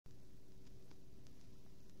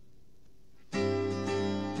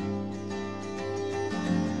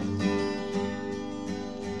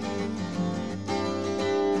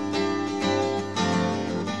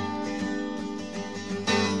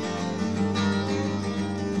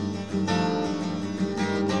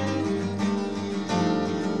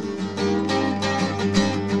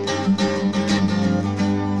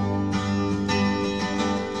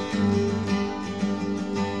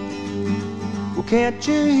Can't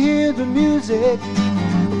you hear the music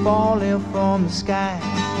falling from the sky?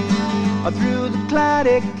 Or through the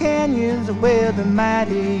cloudy canyons where the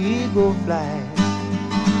mighty eagle flies?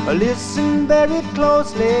 Listen very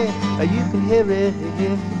closely, you can hear it if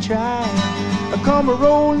you try. Come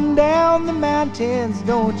rolling down the mountains,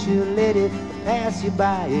 don't you let it pass you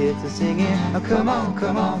by. It's a singing, come on,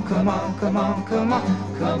 come on, come on, come on, come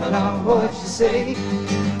on, come along, what you say?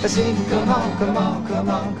 Sing, come on, come on, come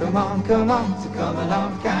on, come on, come on, it's a come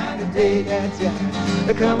along kind of day, that's ya.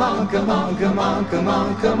 Come on, come on, come on, come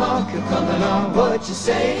on, come on, come along, what you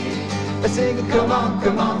say? Sing, come on,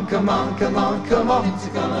 come on, come on, come on, come on, it's a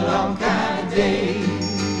come along kind of day.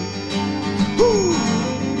 Woo!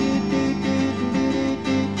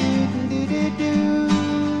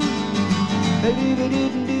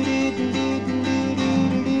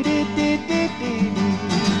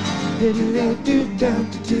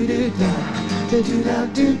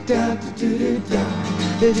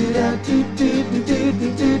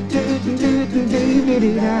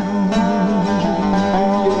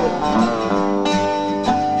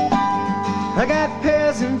 I got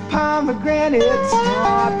pears and pomegranates,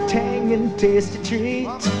 tang and tasty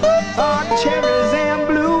treats, cherries and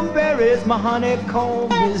blueberries, my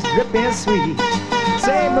honeycomb is dripping sweet.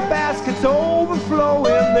 Say my basket's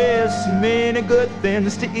overflowing, there's so many good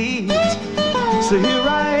things to eat. So here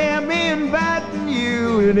I am inviting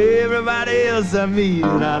you and everybody else I meet,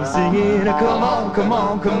 and I'm singing, come on, come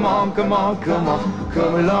on, come on, come on, come on,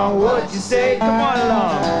 come along, what you say? Come on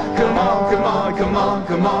along, come on, come on, come on,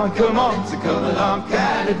 come on, come on, so come along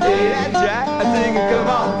kind of day, that's right. I'm singing, come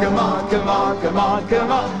on, come on, come on, come on,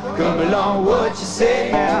 come on, come along, what you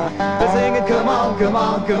say? I'm singing, come on, come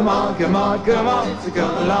on, come on, come on, come on, so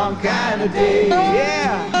come along kind of day,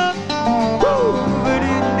 yeah. Woo!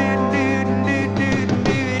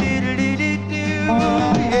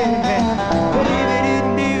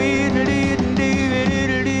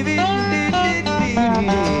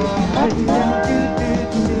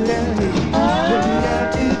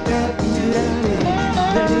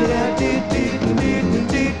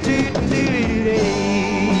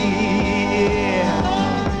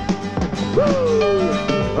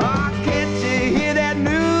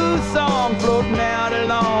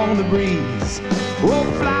 Breeze. Oh,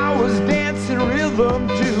 flowers dancing rhythm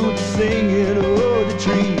to the singing of the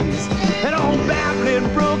trees. And old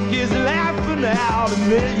babbling brook is laughing out a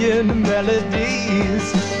million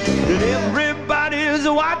melodies. And everybody's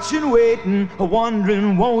watching, waiting,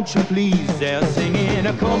 wondering, won't you please? They're singing,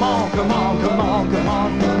 come on, come on, come on, come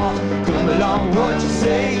on, come on, come along, what you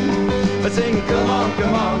say? Singing, come on,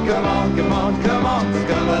 come on, come on, come on, come on,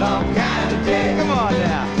 come along, kind of day. Come on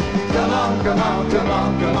now. Come on, come on, come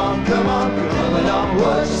on, come on, come on, come along,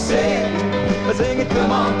 what you say? Sing it,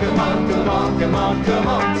 come on, come on, come on, come on, come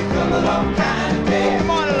on, come along,